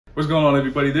What's going on,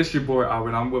 everybody? This is your boy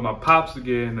Alvin. I'm with my pops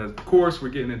again. Of course, we're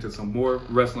getting into some more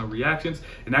wrestling reactions.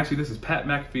 And actually, this is Pat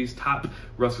McAfee's top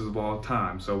wrestlers of all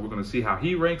time. So we're going to see how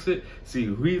he ranks it, see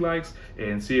who he likes,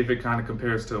 and see if it kind of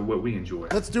compares to what we enjoy.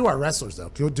 Let's do our wrestlers, though.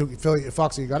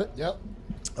 Foxy, you got it? Yep.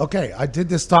 Okay, I did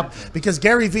this top because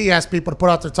Gary Vee asked people to put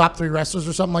out their top 3 wrestlers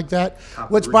or something like that.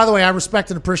 Which, by the way, I respect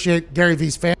and appreciate Gary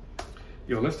Vee's fan.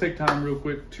 Yo, let's take time real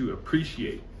quick to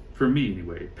appreciate, for me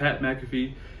anyway, Pat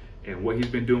McAfee and what he's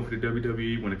been doing for the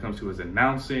WWE when it comes to his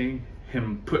announcing,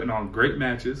 him putting on great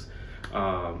matches.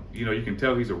 You know, you can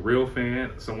tell he's a real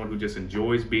fan, someone who just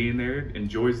enjoys being there,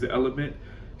 enjoys the element.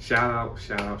 Shout out,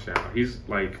 shout out, shout out. He's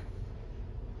like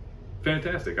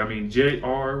fantastic. I mean,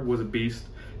 JR was a beast.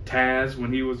 Taz,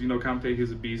 when he was, commentating, he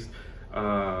was a beast.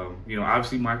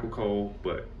 Obviously Michael Cole,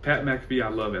 but Pat McAfee I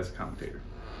love as a commentator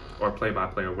or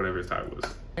play-by-play or whatever his title was.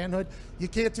 Manhood, you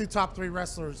can't do top 3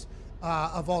 wrestlers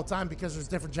of all time because there's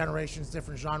different generations,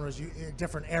 different genres,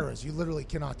 different eras. You literally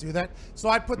cannot do that. So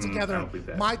I put together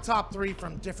my top 3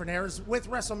 from different eras. With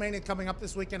WrestleMania coming up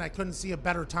this weekend, I couldn't see a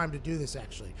better time to do this,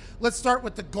 actually. Let's start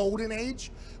with the Golden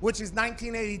Age, which is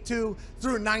 1982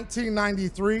 through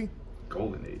 1993.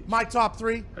 Golden Age. My top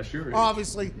 3,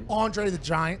 obviously, Andre the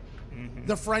Giant.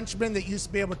 The Frenchman that used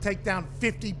to be able to take down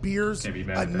 50 beers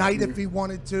a night if he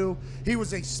wanted to. He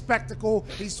was a spectacle.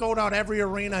 He sold out every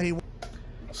arena he.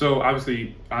 So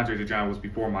obviously Andre the Giant was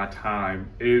before my time.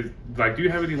 Do you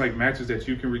have any matches that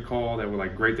you can recall that were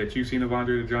great that you've seen of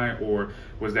Andre the Giant, or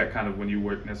was that kind of when you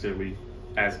weren't necessarily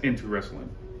as into wrestling?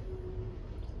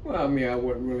 Well, I mean, I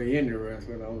wasn't really into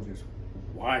wrestling. I was just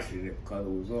watching it because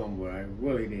it was on, but I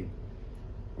really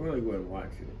wasn't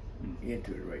watching it,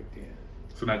 into it right then.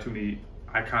 So not too many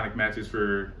iconic matches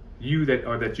for you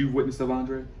that you've witnessed of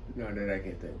Andre? Not that I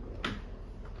can think of.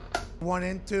 1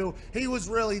 and 2. He was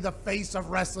really the face of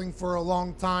wrestling for a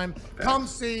long time. Come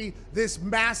see this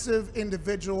massive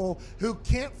individual who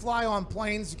can't fly on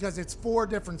planes because it's 4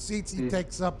 different seats he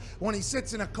takes up. When he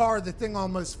sits in a car, the thing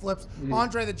almost flips.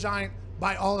 Andre the Giant,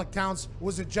 by all accounts,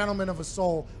 was a gentleman of a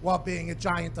soul while being a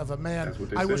giant of a man.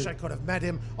 I wish I could have met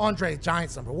him. Andre the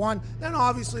Giant's #1. Then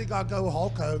obviously got to go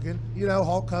Hulk Hogan. You know,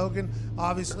 Hulk Hogan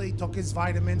obviously took his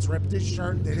vitamins, ripped his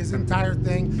shirt, did his entire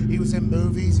thing. He was in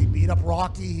movies. He beat up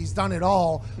Rocky. He's done it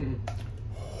all.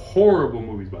 Horrible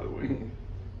movies, by the way.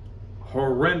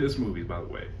 Horrendous movies, by the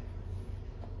way.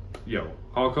 Yo,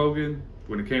 Hulk Hogan,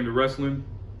 when it came to wrestling,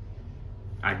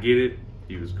 I get it.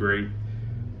 He was great.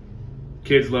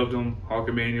 Kids loved him,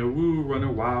 Hulkamania, woo,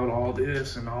 running wild, all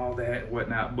this and all that,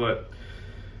 whatnot. But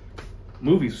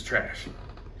movies was trash.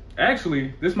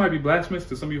 Actually, this might be blasphemous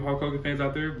to some of you Hulk Hogan fans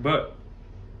out there, but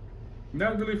I'm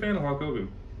not really a fan of Hulk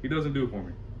Hogan. He doesn't do it for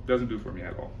me. Doesn't do it for me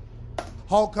at all.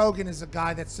 Hulk Hogan is a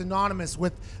guy that's synonymous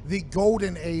with the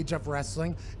golden age of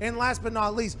wrestling. And last but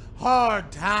not least,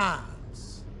 hard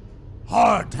times.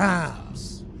 Hard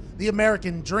times. The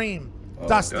American Dream.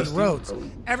 Dusty Rhodes.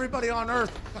 Everybody on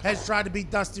earth has tried to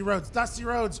beat Dusty Rhodes. Dusty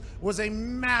Rhodes was a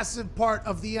massive part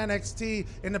of the NXT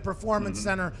in the Performance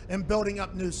Center and building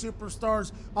up new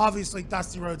superstars. Obviously,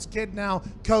 Dusty Rhodes' kid now,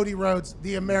 Cody Rhodes,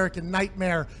 the American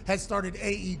Nightmare, has started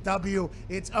AEW,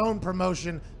 its own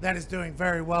promotion that is doing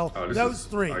very well. Those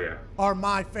 3 are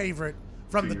my favorite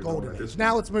from the Golden Age.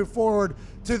 Now let's move forward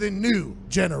to the new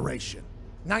generation,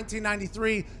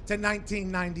 1993 to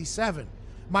 1997.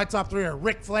 My top 3 are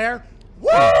Ric Flair. Woo!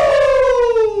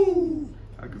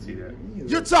 I can see that.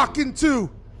 You're talking to.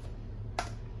 You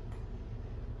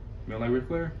don't like Ric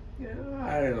Flair? Yeah,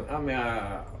 I don't know. I mean,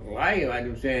 I like him.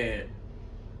 I'm saying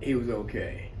he was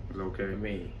okay. He was okay. I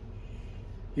mean,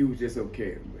 he was just okay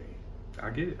with me. I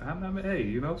get it. Hey,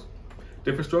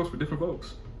 different strokes for different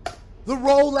folks. The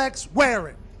Rolex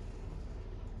wearing,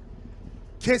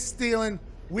 kiss stealing.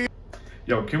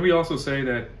 Yo, can we also say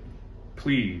that,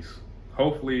 please,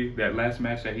 hopefully that last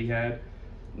match that he had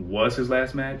was his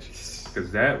last match, because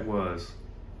that was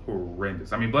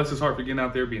horrendous. I mean, bless his heart for getting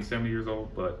out there, being 70 years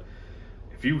old, but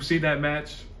if you see that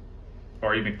match,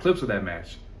 or even clips of that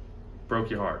match, broke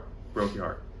your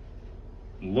heart.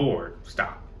 Lord,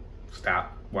 stop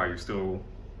while you're still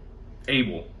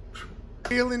able.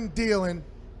 Dealing,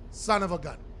 son of a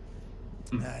gun.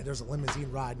 There's a limousine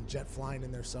riding, jet flying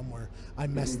in there somewhere. I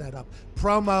messed that up.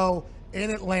 Promo in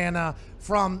Atlanta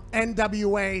from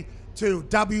NWA to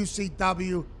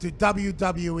WCW to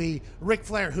WWE. Ric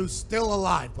Flair, who's still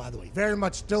alive, by the way, very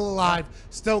much still alive,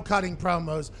 still cutting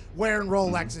promos, wearing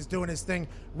Rolexes, doing his thing.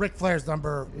 Ric Flair's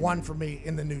 #1 for me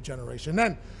in the new generation.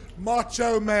 Then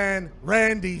Macho Man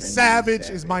Randy Savage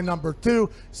is my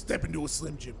 #2. Step into a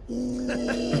Slim Jim.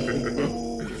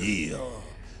 Ooh, yeah.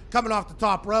 coming off the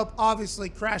top rope. Obviously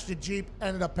crashed a Jeep,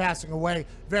 ended up passing away.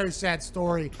 Very sad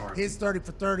story. His 30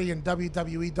 for 30 in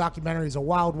WWE documentary is a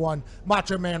wild one.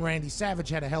 Macho Man Randy Savage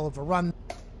had a hell of a run.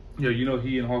 Yeah, you know,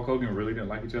 he and Hulk Hogan really didn't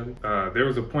like each other. There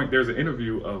was an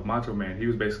interview of Macho Man. He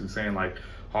was basically saying like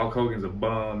Hulk Hogan's a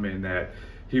bum and that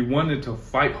he wanted to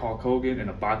fight Hulk Hogan in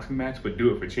a boxing match, but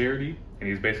do it for charity. And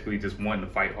he's basically just wanting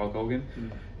to fight Hulk Hogan.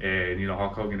 And, you know,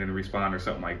 Hulk Hogan didn't respond or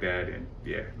something like that. And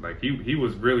yeah, like he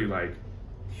was really like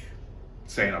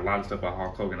saying a lot of stuff about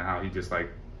Hulk Hogan and how he just like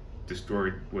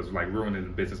was like ruining the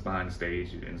business behind the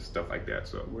stage and stuff like that.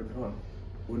 So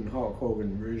wasn't Hulk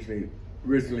Hogan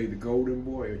originally the Golden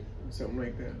Boy or something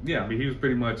like that? Yeah, I mean, he was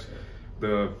pretty much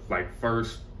the like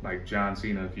first like John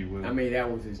Cena, if you will. I mean, that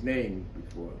was his name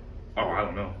before. Oh, I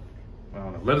don't know.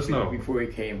 Let us know. Before he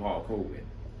came Hulk Hogan.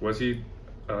 Was he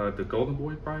the Golden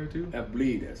Boy prior to? I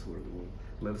believe that's what it was.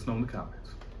 Let us know in the comments.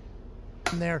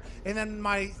 There. And then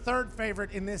my third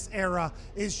favorite in this era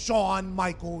is Shawn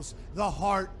Michaels, the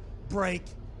Heartbreak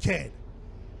Kid.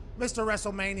 Mr.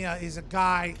 WrestleMania is a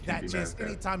guy that just,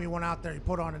 anytime he went out there, he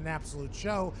put on an absolute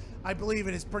show. I believe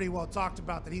it is pretty well talked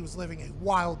about that he was living a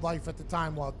wild life at the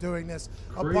time while doing this.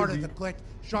 Crazy. A part of the clique,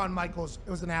 Shawn Michaels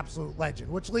was an absolute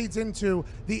legend, which leads into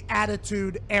the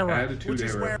Attitude Era. Attitude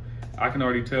Era. I can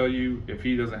already tell you, if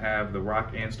he doesn't have The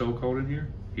Rock and Stone Cold in here,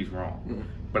 he's wrong.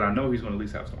 But I know he's going to at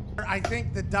least have Stone Cold. I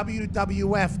think the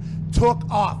WWF took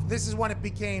off. This is when it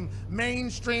became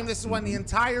mainstream. This is when the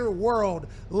entire world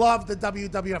loved the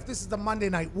WWF. This is the Monday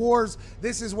Night Wars.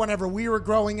 This is whenever we were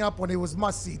growing up, when it was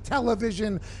must-see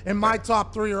television. And my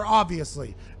top three are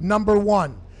obviously, number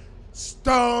one,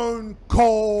 Stone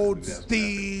Cold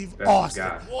Steve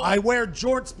Austin. I wear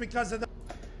jorts because of the...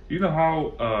 You know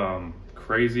how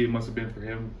crazy it must have been for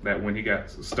him that when he got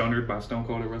stunnered by Stone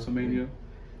Cold at WrestleMania?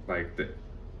 Like,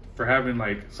 for having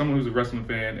like someone who's a wrestling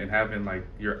fan and having like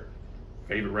your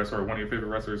favorite wrestler or one of your favorite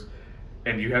wrestlers,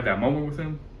 and you have that moment with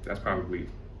him, that's probably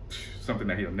something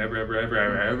that he'll never,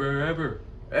 ever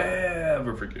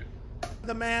forget.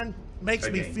 The man makes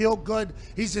me feel good.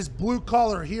 He's this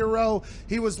blue-collar hero.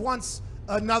 He was once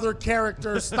another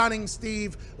character, Stunning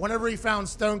Steve. Whenever he found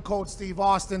Stone Cold Steve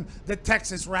Austin, the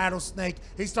Texas Rattlesnake,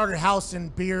 he started housing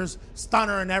beers,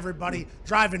 stunnering everybody,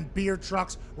 driving beer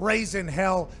trucks, raising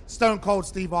hell. Stone Cold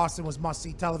Steve Austin was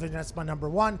must-see television. That's my number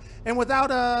one. And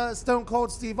without Stone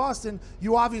Cold Steve Austin,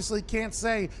 you obviously can't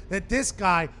say that this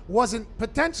guy wasn't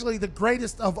potentially the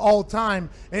greatest of all time,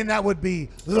 and that would be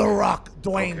The Rock,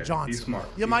 Dwayne Johnson. He's smart.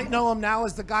 You might know him now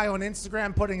as the guy on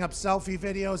Instagram putting up selfie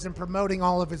videos and promoting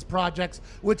all of his projects,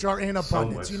 which are in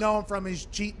abundance. You know him from his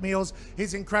cheat meals,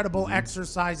 his incredible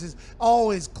exercises,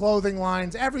 all his clothing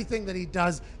lines, everything that he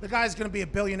does. The guy's going to be a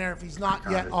billionaire if he's not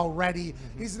yet already.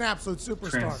 He's an absolute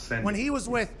superstar. When he was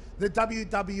with the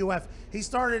WWF, he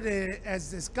started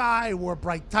as this guy who wore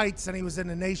bright tights, and he was in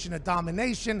the Nation of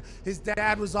Domination. His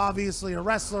dad was obviously a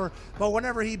wrestler, but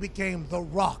whenever he became The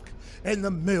Rock, and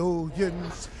the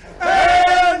millions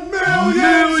and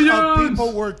millions of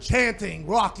people were chanting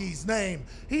Rocky's name.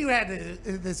 He had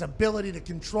this ability to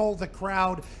control the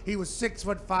crowd. He was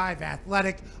 6'5",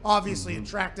 athletic, obviously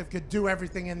attractive, could do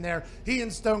everything in there. He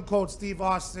and Stone Cold Steve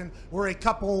Austin were a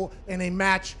couple in a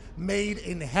match made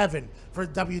in heaven for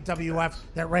WWF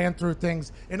that ran through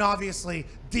things. And obviously,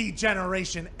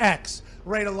 D-Generation X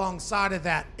right alongside of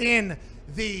that in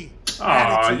the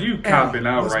Attitude you copping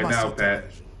out right now, Pat.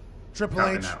 Triple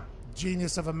H,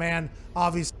 genius of a man,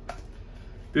 obviously.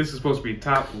 This is supposed to be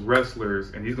top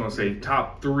wrestlers, and he's going to say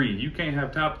top three. You can't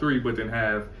have top three, but then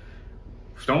have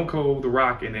Stone Cold, The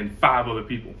Rock, and then 5 other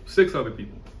people, 6 other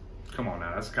people. Come on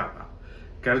now, that's a cop out.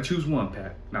 Got to choose one,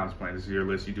 Pat. Now I'm just playing. This is your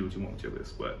list. You do what you want with your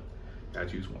list, but got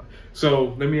to choose one.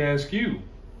 So let me ask you.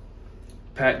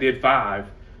 Pat did 5.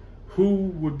 Who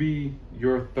would be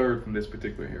your third from this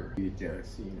particular era? John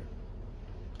Cena.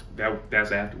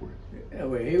 That's afterwards.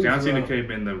 Yeah, John Cena came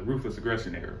in the Ruthless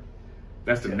Aggression era.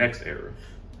 That's the next era.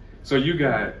 So you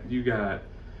got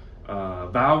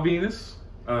Val Venus,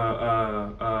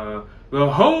 the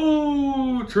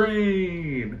whole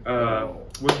train.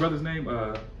 What's brother's name?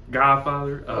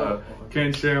 Godfather,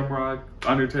 Ken Shamrock,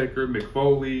 Undertaker, Mick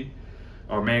Foley,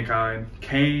 or Mankind,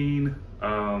 Kane.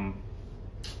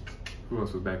 Who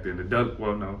else was back then?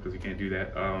 Well, no, because you can't do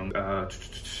that.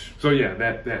 So yeah,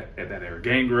 that era.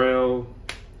 Gangrel,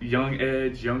 Young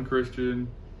Edge, Young Christian,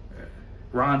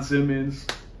 Ron Simmons,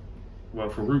 well,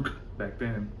 Farouk back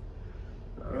then.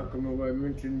 How come nobody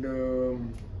mentioned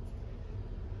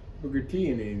Booker T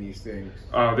in any of these things?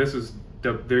 This is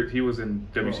he was in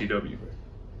WCW.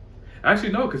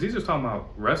 Actually, no, because he's just talking about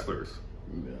wrestlers.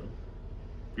 No.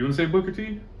 You want to say Booker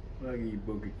T? I'll give you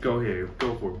Booker T. Go ahead,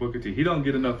 go for it. Booker T. He don't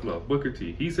get enough love. Booker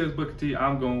T. He says Booker T.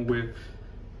 I'm going with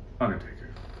Undertaker.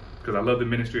 Because I love the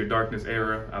Ministry of Darkness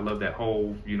era. I love that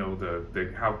whole, you know,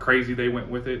 the how crazy they went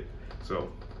with it.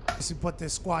 So He put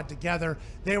this squad together.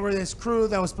 They were this crew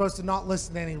that was supposed to not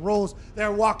listen to any rules. They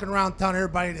were walking around telling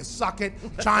everybody to suck it.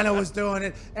 China was doing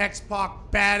it.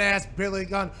 X-Pac, Badass, Billy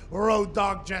Gunn, Road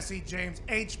Dogg, Jesse James,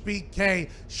 HBK,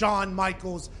 Shawn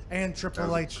Michaels, and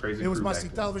Triple H. It was must-see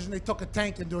television. They took a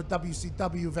tank into a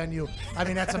WCW venue. I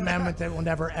mean, that's a moment that we'll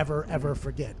never, ever, ever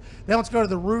forget. Then let's go to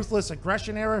the Ruthless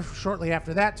Aggression era. Shortly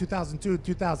after that, 2002,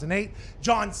 2008.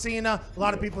 John Cena. A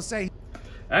lot of people say.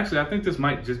 Actually, I think this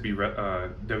might just be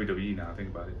WWE now I think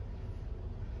about it.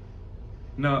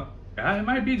 No, it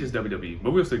might be just WWE,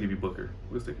 but we'll still give you Booker.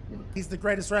 We'll still give you Booker. He's the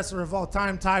greatest wrestler of all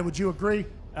time. Ty, would you agree?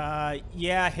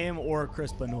 Yeah, him or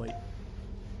Chris Benoit.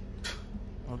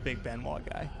 I'm a big Benoit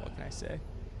guy. What can I say?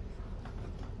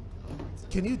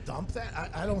 Can you dump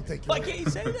that? I don't think. Why can't you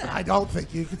say that? I don't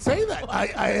think you could say that.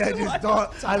 I just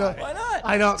don't. I don't. Why not?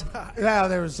 I don't. Yeah,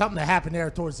 there was something that happened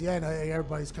there towards the end.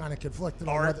 Everybody's kind of conflicted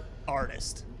on whether.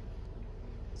 Artist.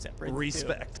 Separate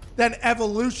Respect. Then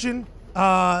Evolution,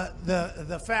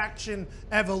 the faction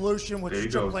Evolution, which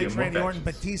is Triple H, Randy Orton,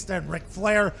 Batista, and Ric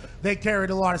Flair. They carried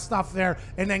a lot of stuff there.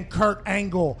 And then Kurt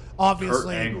Angle,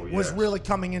 obviously, was really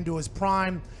coming into his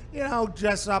prime. You know,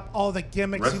 dress up, all the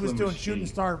gimmicks he was doing, shooting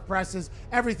star presses.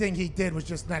 Everything he did was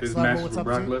just next level. What's up,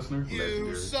 Brock Lesnar?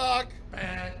 You suck.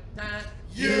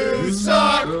 You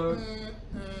suck.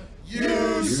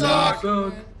 You suck.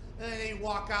 And then he'd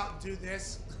walk out and do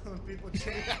this. People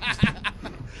change.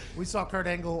 We saw Kurt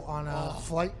Angle on a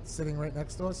flight sitting right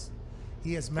next to us.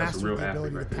 He has mastered the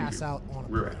ability to pass out on a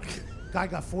plane. Guy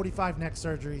got 45 neck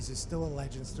surgeries, is still a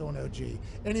legend, still an OG.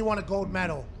 And he won a gold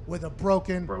medal with a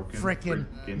broken freaking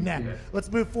neck. Yeah.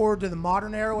 Let's move forward to the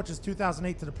modern era, which is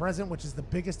 2008 to the present, which is the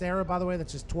biggest era, by the way.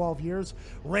 That's just 12 years.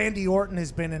 Randy Orton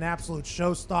has been an absolute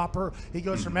showstopper. He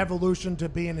goes from Evolution to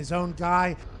being his own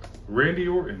guy. Randy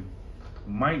Orton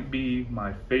might be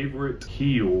my favorite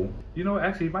heel. You know,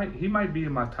 actually, he might be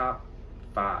in my top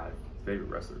 5 favorite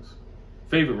wrestlers.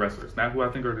 Favorite wrestlers, not who I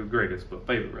think are the greatest, but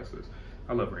favorite wrestlers.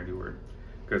 I love Randy Orton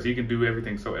because he can do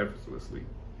everything so effortlessly.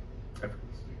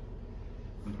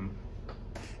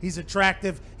 He's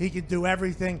attractive. He can do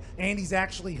everything. And he's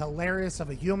actually hilarious of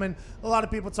a human. A lot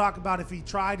of people talk about if he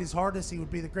tried his hardest, he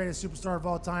would be the greatest superstar of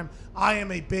all time. I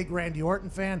am a big Randy Orton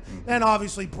fan. Then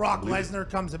obviously Brock Lesnar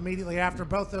comes immediately after.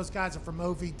 Both those guys are from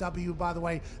OVW, by the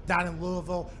way, down in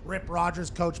Louisville. Rip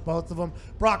Rogers coached both of them.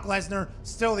 Brock Lesnar,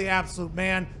 still the absolute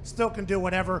man. Still can do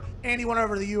whatever. And he went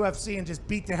over to the UFC and just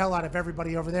beat the hell out of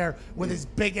everybody over there with his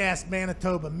big-ass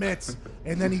Manitoba mitts.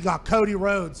 And then he got Cody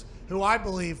Rhodes, who I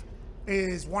believe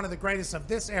is one of the greatest of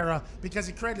this era because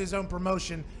he created his own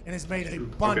promotion and has made a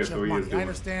bunch of money. I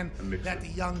understand that the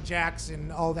Young Jacks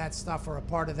and all that stuff are a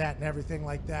part of that and everything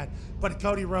like that. But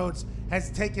Cody Rhodes has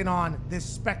taken on this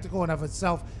spectacle in of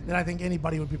itself that I think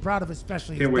anybody would be proud of,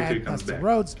 especially his dad, Dusty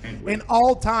Rhodes. In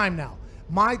all time now,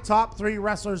 my top 3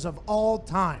 wrestlers of all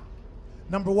time.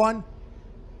 Number 1,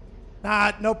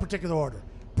 no particular order.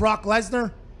 Brock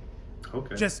Lesnar.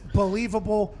 Okay. Just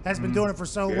believable, has been doing it for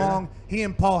so long. He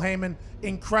and Paul Heyman,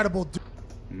 incredible.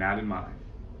 Not in mine,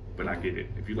 but I get it.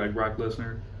 If you like Brock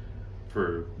Lesnar,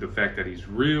 for the fact that he's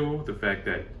real, the fact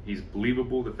that he's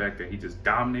believable, the fact that he just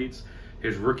dominates.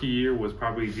 His rookie year was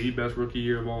probably the best rookie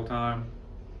year of all time.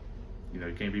 You know,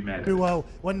 you can't be mad at it.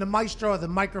 When the maestro of the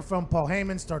microphone, Paul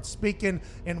Heyman, starts speaking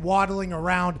and waddling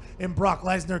around and Brock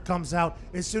Lesnar comes out,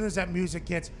 as soon as that music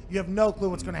hits, you have no clue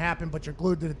what's going to happen, but you're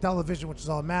glued to the television, which is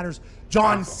all that matters.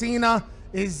 John Cena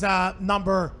is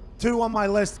number 2 on my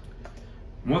list.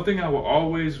 One thing I will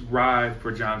always ride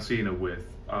for John Cena with,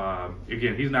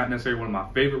 again, he's not necessarily one of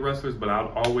my favorite wrestlers, but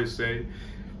I'll always say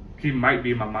he might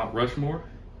be my Mount Rushmore,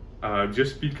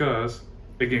 just because,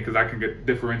 again, because I can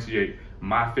differentiate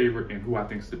my favorite and who I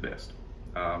think is the best.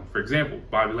 For example,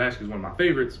 Bobby Lashley is one of my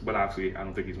favorites, but obviously I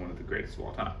don't think he's one of the greatest of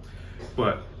all time.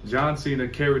 But John Cena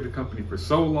carried the company for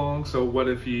so long, so what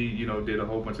if he, you know, did a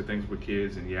whole bunch of things with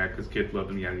kids, and because kids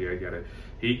loved him, yada, yada, yada.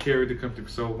 He carried the company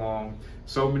for so long,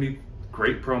 so many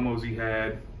great promos he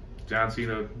had. John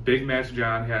Cena, big match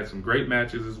John, had some great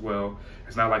matches as well.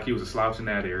 It's not like he was a slouch in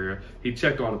that area. He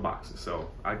checked all the boxes,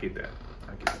 so I get that.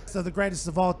 So the greatest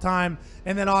of all time.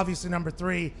 And then obviously number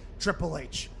 3, Triple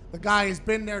H. The guy has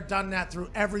been there, done that through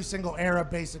every single era,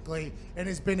 basically, and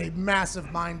has been a massive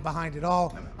mind behind it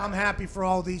all. I'm happy for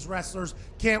all these wrestlers.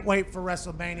 Can't wait for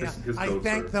WrestleMania. I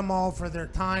thank them all for their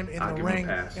time in the ring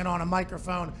and on a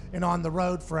microphone and on the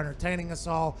road for entertaining us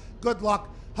all. Good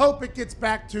luck. Hope it gets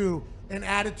back to an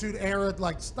attitude era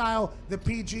like style. The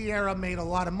PG era made a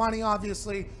lot of money,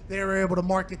 obviously. They were able to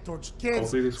market towards kids.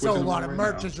 Hopefully they're So a switching lot over of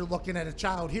right merch now. as you're looking at a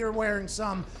child here wearing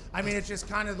some. I mean, it's just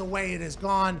kind of the way it has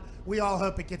gone. We all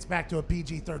hope it gets back to a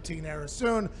PG-13 era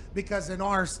soon, because in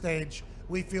our stage,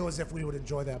 we feel as if we would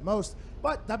enjoy that most.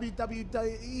 But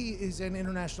WWE is an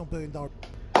international billion-dollar.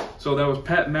 So that was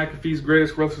Pat McAfee's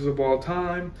greatest wrestlers of all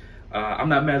time. I'm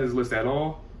not mad at his list at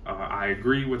all. I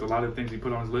agree with a lot of the things he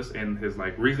put on his list and his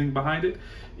reasoning behind it,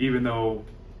 even though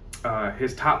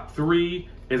his top 3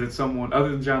 isn't someone other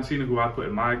than John Cena, who I put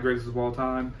in my greatest of all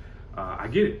time. I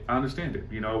get it. I understand it.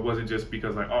 You know, it wasn't just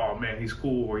because oh man, he's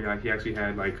cool, or he actually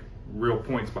had real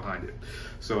points behind it.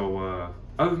 So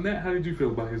other than that, how did you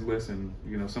feel about his list and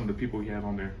some of the people he had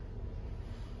on there?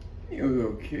 It was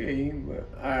okay, but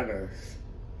I'd have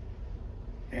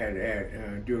had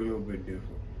to do a little bit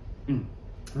different.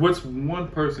 What's one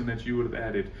person that you would have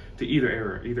added to either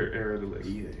era of the list?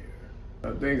 Either.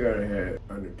 I think I'd have had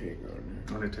Undertaker on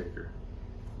there. Undertaker.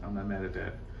 I'm not mad at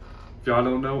that. If y'all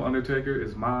don't know, Undertaker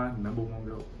is my number one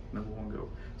go.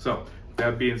 So,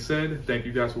 that being said, thank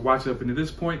you guys for watching up into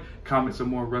this point. Comment some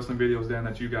more wrestling videos down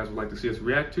that you guys would like to see us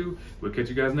react to. We'll catch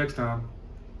you guys next time.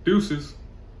 Deuces.